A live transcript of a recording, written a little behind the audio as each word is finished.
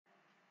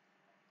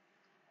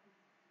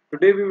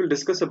Today we will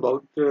discuss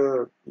about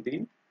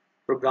the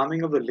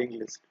programming of the linked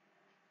list.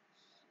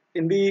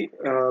 In the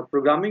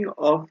programming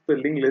of the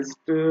linked list,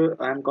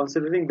 I am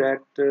considering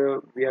that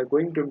we are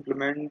going to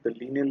implement the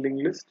linear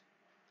linked list.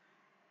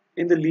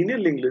 In the linear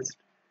linked list,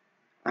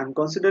 I am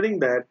considering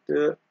that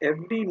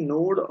every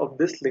node of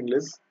this linked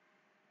list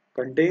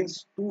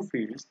contains two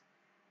fields,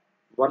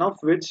 one of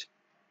which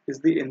is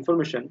the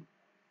information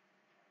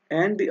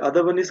and the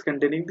other one is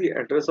containing the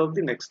address of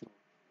the next node.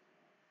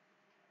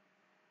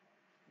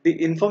 The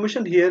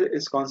information here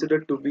is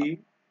considered to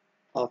be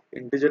of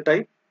integer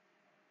type,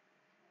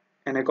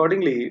 and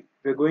accordingly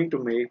we're going to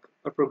make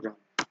a program.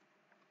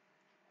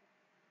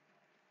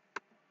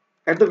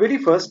 At the very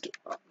first,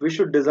 we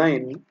should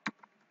design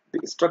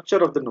the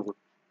structure of the node.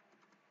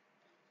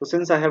 So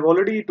since I have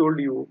already told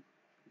you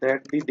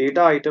that the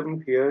data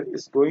item here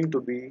is going to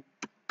be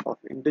of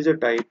integer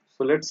type,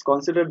 so let's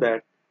consider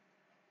that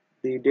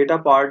the data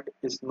part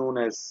is known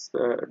as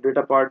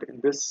data part in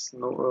this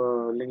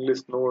linked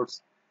list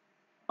nodes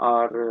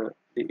are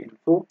the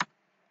info,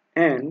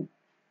 and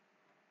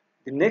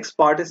the next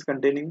part is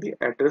containing the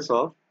address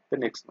of the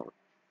next node.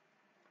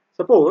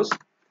 Suppose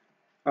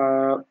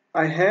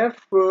I have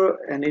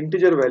an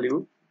integer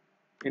variable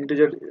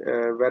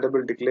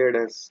declared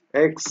as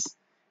x,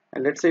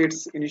 and let's say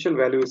its initial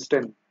value is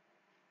 10.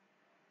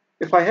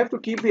 If I have to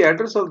keep the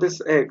address of this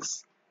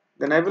x,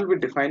 then I will be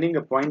defining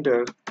a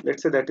pointer,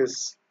 let's say that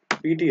is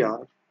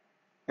ptr,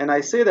 and I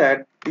say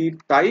that the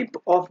type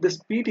of this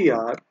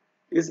ptr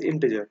is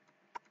integer.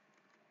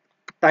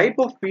 Type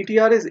of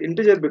ptr is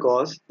integer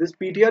because this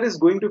ptr is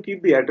going to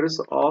keep the address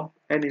of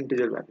an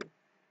integer value.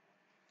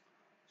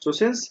 So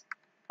since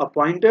a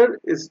pointer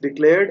is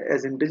declared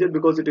as integer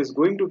because it is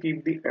going to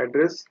keep the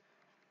address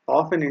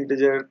of an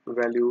integer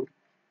value,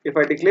 if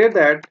I declare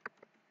that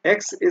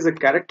x is a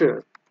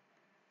character,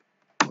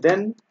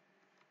 then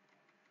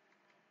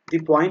the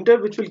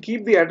pointer which will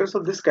keep the address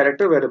of this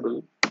character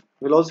variable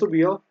will also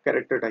be of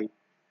character type.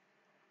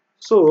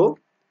 So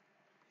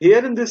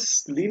here in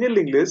this linear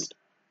linked list,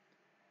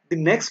 the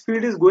next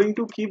field is going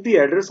to keep the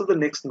address of the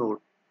next node.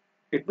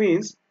 It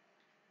means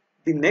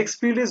the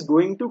next field is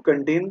going to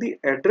contain the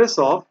address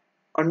of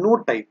a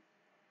node type.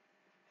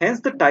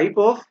 Hence the type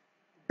of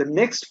the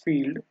next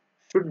field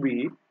should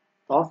be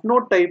of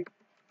node type.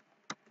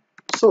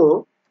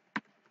 So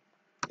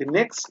the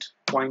next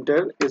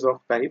pointer is of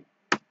type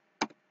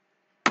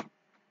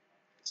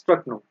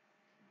struct node.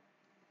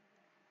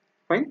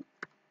 Fine.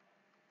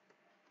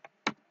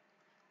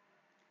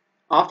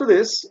 After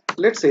this,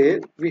 let's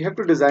say we have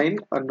to design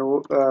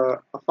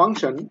a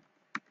function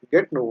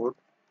get node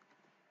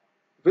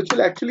which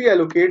will actually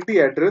allocate the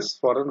address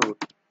for a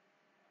node.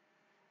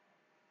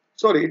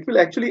 Sorry, it will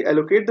actually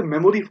allocate the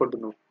memory for the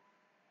node.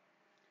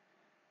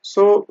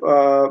 So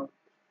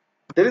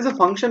there is a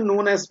function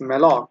known as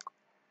malloc,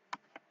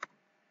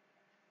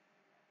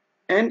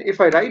 and if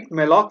I write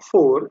malloc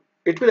 4,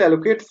 it will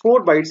allocate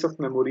 4 bytes of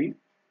memory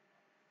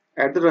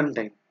at the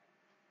runtime.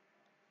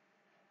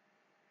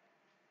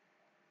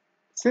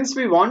 Since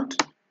we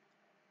want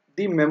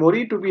the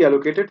memory to be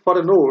allocated for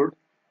a node,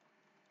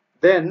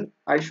 then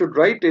I should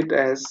write it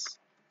as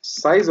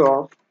size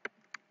of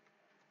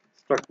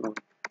struct node.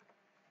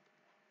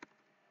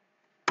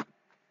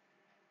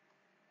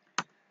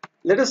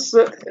 Let us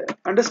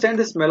understand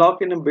this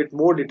malloc in a bit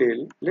more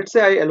detail. Let's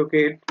say I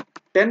allocate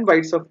 10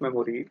 bytes of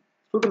memory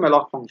to the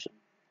malloc function.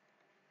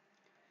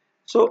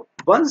 So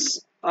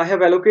once I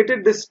have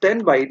allocated this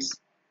 10 bytes,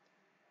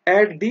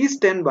 at these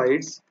 10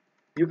 bytes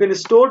you can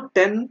store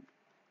 10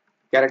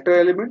 character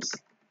elements,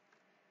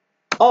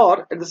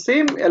 or at the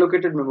same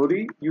allocated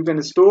memory you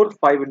can store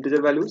 5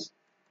 integer values,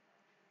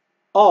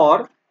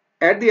 or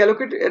at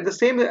the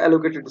same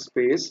allocated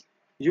space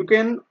you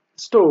can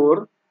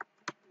store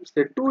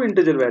say 2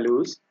 integer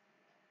values,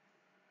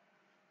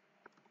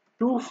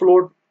 two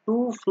float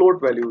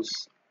values.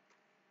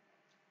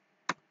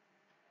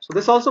 So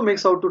this also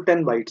makes out to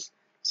 10 bytes.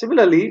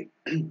 Similarly,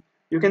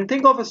 you can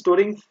think of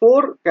storing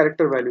 4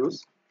 character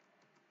values,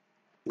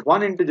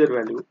 1 integer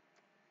value,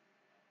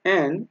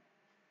 and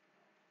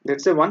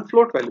let's say 1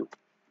 float value.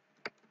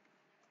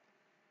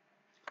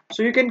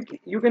 So you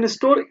can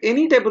store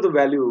any type of the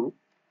value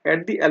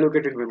at the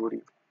allocated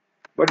memory.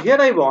 But here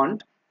I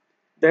want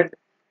that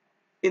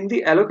in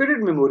the allocated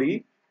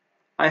memory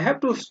I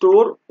have to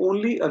store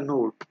only a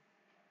node.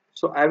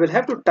 So I will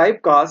have to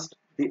typecast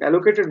the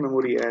allocated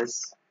memory as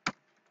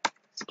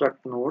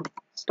struct node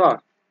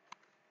star.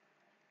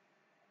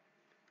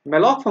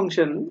 Malloc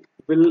function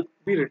will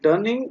be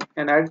returning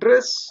an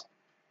address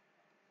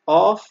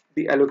of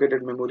the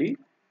allocated memory.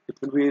 It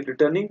will be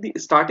returning the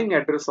starting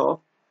address of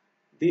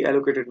the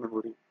allocated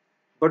memory.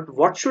 But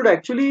what should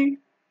actually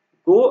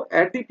go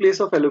at the place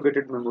of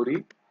allocated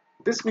memory,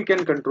 this we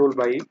can control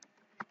by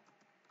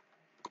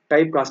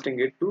typecasting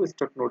it to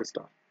struct node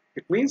star.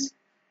 It means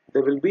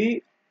there will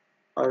be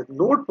a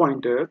node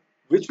pointer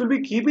which will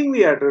be keeping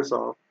the address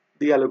of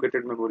the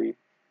allocated memory.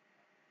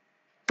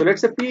 So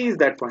let's say P is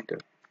that pointer.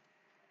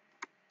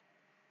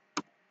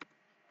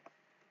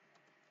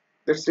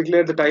 Let's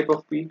declare the type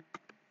of P.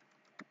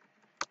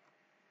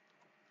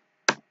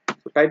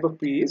 type of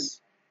P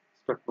is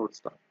struct node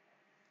start.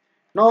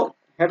 Now,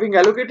 having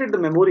allocated the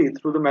memory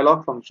through the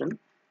malloc function,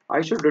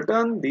 I should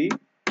return the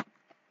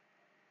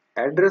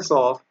address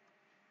of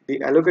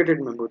the allocated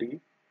memory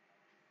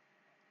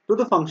to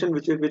the function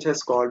which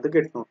has called the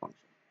getNode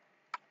function.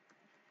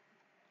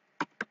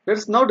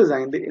 Let's now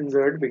design the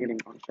insert beginning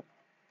function.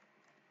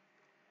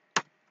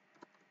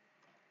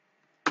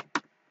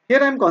 Here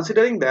I am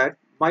considering that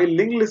my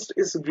linked list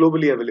is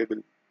globally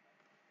available.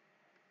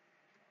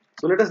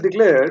 So let us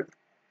declare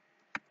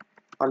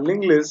a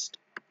linked list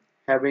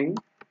having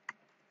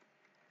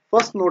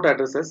first node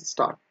address as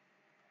start.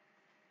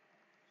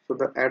 So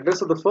the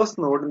address of the first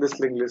node in this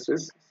linked list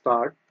is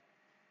start,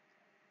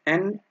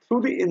 and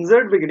through the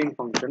insert beginning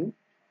function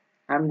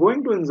I am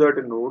going to insert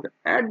a node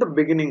at the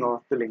beginning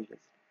of the linked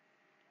list.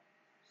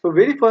 So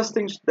very first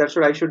thing that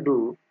I should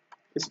do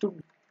is to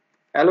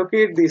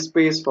allocate the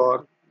space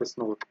for this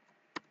node.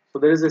 So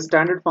there is a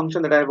standard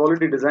function that I have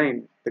already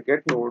designed, the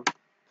get node,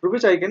 through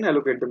which I can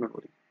allocate the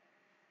memory.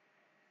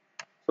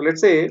 So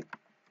let's say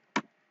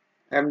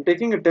I am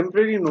taking a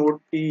temporary node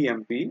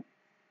temp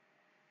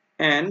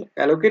and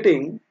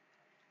allocating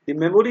the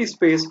memory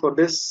space for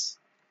this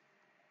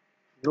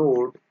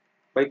node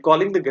by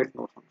calling the get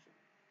node function.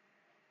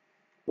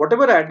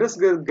 Whatever address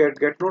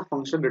get node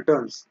function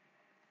returns,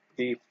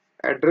 the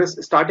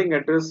starting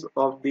address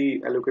of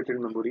the allocated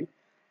memory,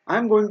 I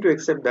am going to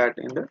accept that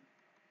in the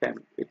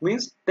temp. It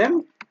means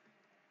temp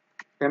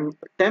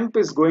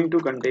is going to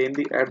contain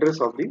the address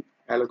of the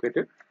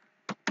allocated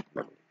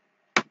memory.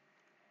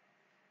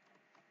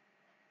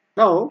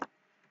 Now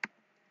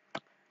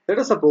let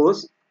us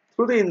suppose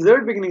through the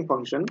insert beginning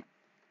function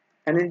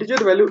an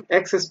integer value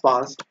x is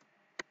passed,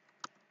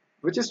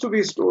 which is to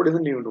be stored in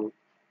the new node.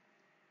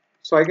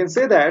 So I can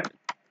say that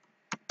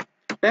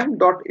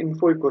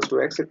temp.info equals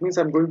to x. It means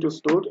I'm going to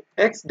store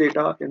x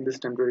data in this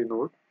temporary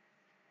node.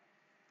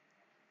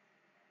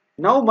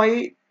 Now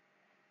my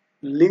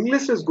linked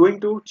list is going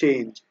to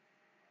change.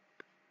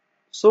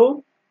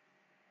 So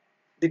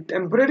the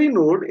temporary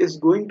node is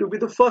going to be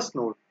the first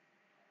node,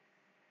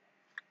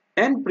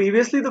 and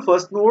previously the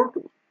first node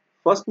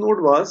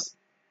was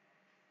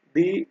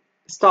the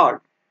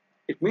start.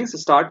 It means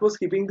start was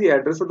keeping the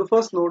address of the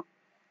first node.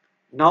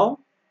 Now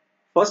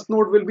first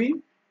node will be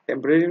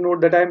temporary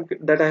node that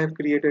I have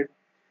created.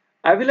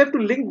 I will have to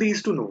link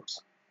these two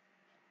nodes.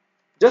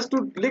 Just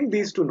to link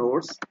these two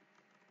nodes,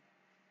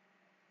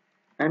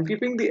 I am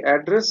keeping the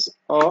address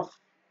of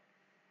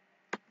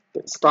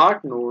the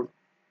start node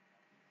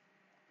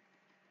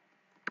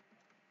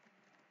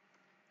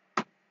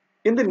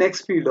in the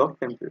next field of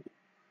temporary.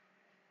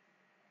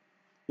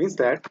 Means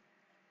that,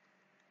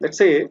 let's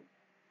say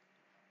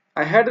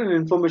I had an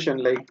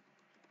information like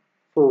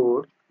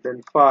 4,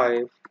 then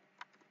 5,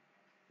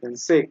 then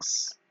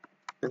 6,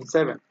 then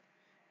 7,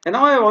 and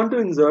now I want to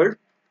insert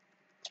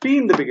 3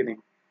 in the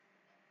beginning.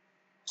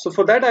 So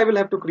for that I will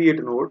have to create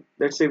a node.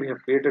 Let's say we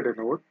have created a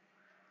node.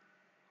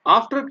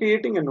 After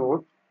creating a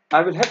node,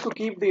 I will have to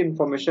keep the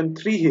information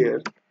 3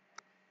 here,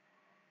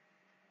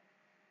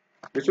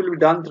 which will be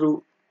done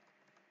through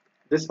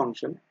this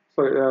function,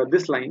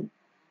 this line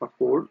of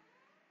code.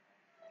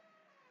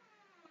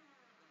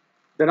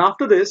 Then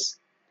after this,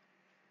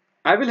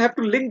 I will have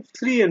to link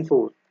 3 and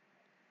 4.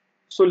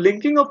 So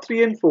linking of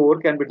 3 and 4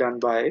 can be done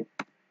by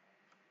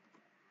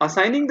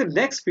assigning the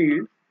next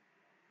field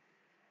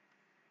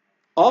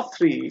of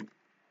 3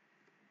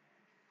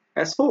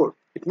 as 4.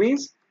 It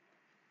means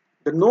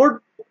the node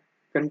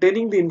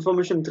containing the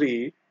information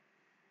 3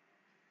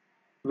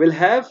 will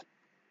have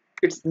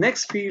its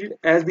next field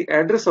as the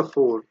address of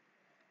 4.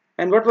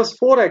 And what was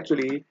 4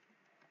 actually?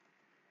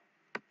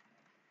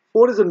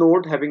 4 is a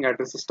node having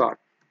address start.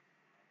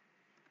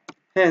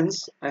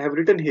 Hence, I have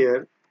written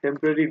here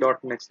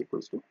temporary.next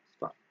equals to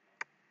start.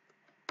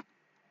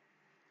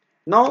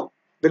 Now,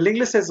 the linked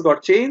list has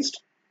got changed.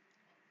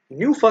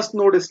 New first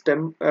node is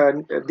temp.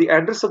 The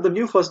address of the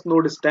new first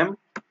node is temp.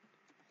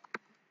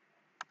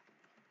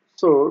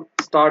 So,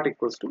 start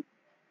equals to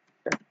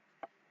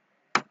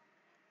temp.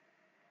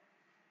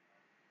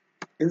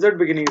 Insert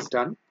beginning is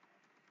done.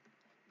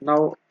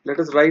 Now, let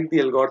us write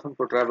the algorithm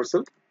for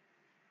traversal.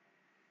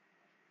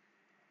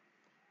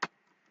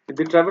 In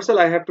the traversal,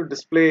 I have to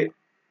display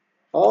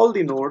all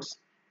the nodes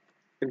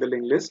in the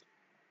linked list.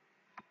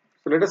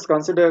 So let us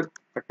consider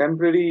a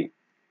temporary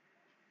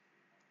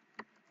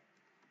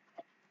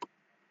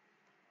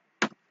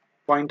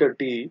pointer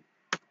t,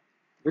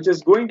 which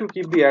is going to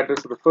keep the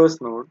address of the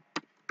first node.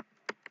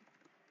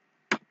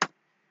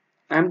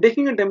 I am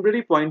taking a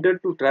temporary pointer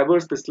to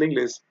traverse this linked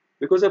list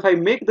because if I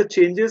make the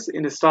changes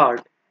in a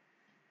start,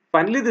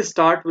 finally the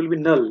start will be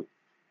null.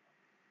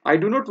 I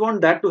do not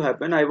want that to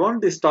happen. I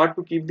want the start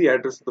to keep the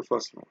address of the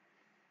first node.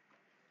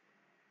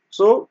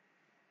 So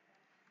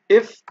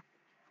if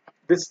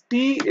this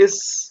t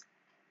is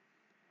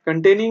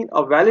containing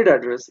a valid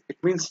address, it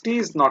means t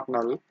is not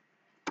null.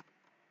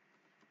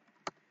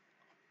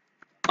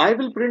 I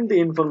will print the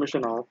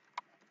information of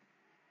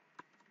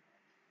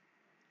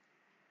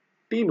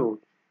t node.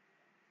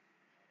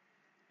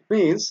 It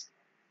means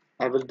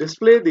I will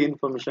display the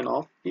information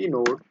of t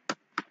node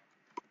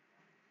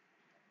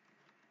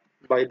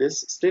by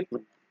this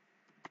statement.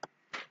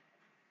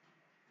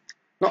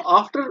 Now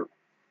after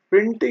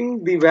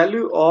printing the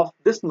value of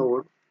this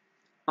node,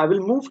 I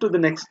will move to the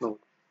next node.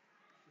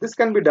 This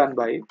can be done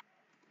by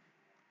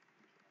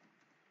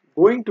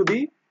going to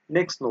the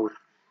next node.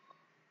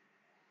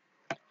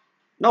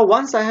 Now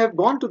once I have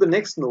gone to the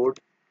next node,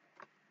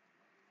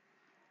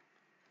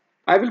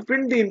 I will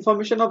print the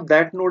information of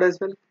that node as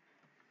well.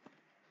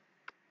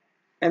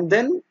 And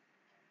then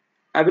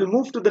I will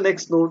move to the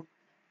next node.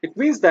 It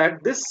means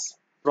that this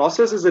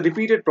process is a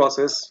repeated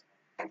process.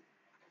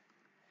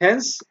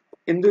 Hence,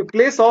 in the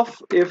place of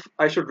if,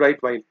 I should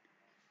write while.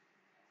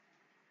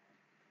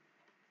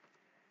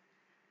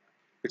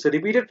 It's a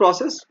repeated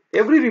process.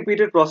 Every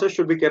repeated process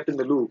should be kept in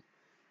the loop.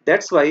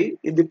 That's why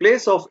in the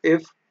place of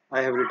if,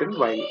 I have written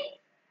while.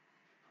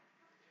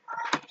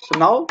 So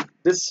now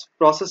this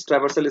process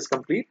traversal is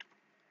complete.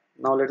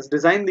 Now let us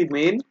design the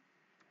main.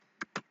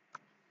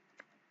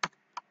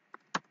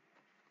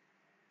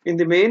 In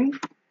the main,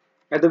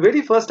 at the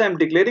very first I am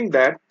declaring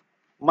that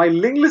my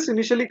linked list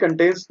initially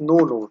contains no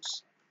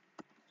nodes.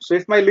 So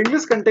if my linked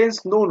list contains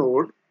no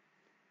node,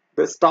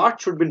 the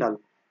start should be null.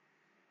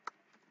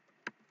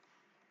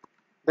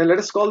 Then let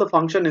us call the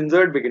function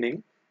insert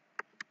beginning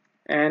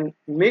and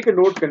make a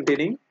node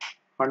containing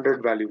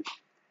 100 value.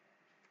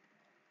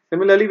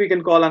 Similarly, we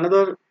can call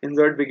another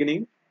insert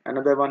beginning,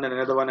 another one, and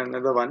another one, and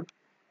another one.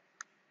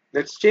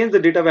 Let's change the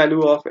data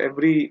value of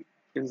every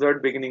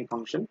insert beginning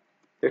function.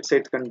 Let's say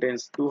it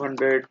contains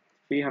 200,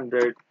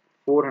 300,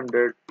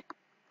 400,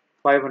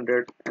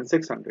 500, and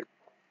 600.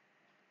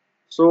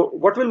 So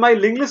what will my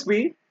linked list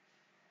be?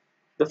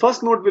 The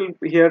first node will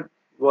be here.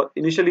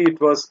 Initially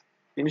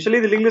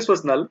the linked list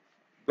was null.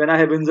 When I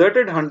have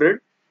inserted 100,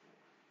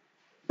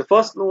 the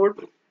first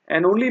node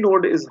and only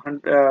node is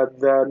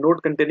the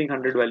node containing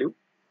 100 value.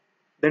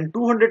 Then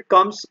 200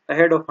 comes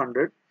ahead of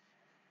 100.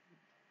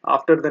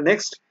 After the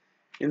next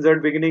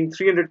insert beginning,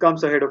 300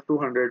 comes ahead of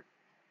 200.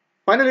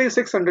 Finally,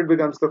 600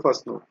 becomes the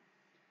first node.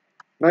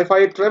 Now if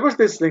I traverse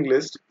this linked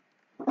list,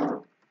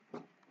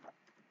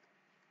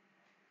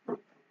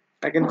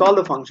 I can call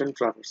the function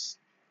traverse.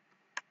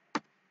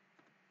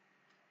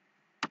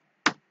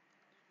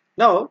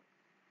 Now,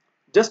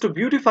 just to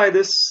beautify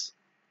the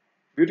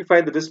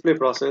display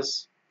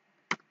process,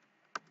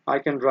 I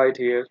can write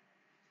here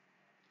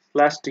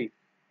 /t.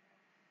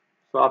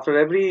 So after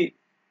every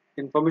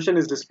information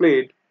is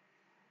displayed,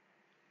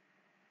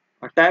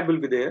 a tab will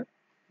be there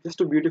just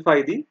to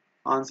beautify the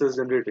answers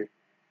generated.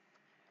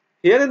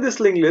 Here in this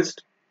linked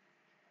list,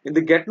 in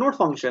the getNode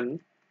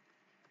function,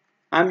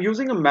 I am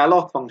using a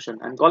malloc function.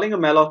 I am calling a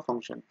malloc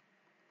function.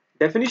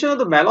 Definition of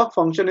the malloc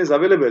function is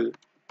available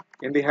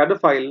in the header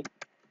file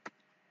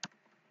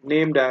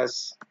named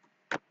as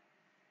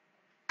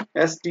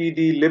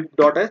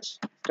stdlib.h,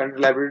 standard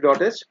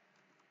library.h.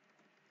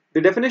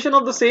 The definition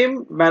of the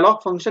same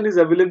malloc function is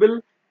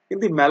available in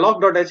the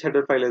malloc.h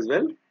header file as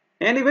well,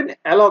 and even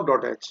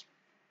alloc.h.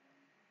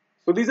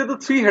 So these are the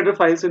three header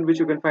files in which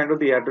you can find out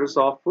the address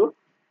of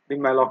the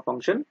malloc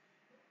function.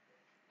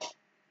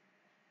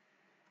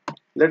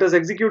 Let us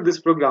execute this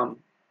program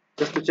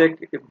just to check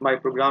if my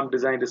program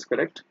design is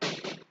correct.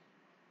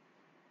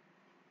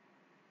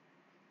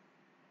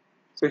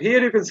 So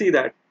here you can see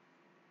that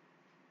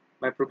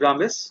my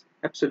program is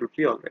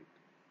absolutely alright.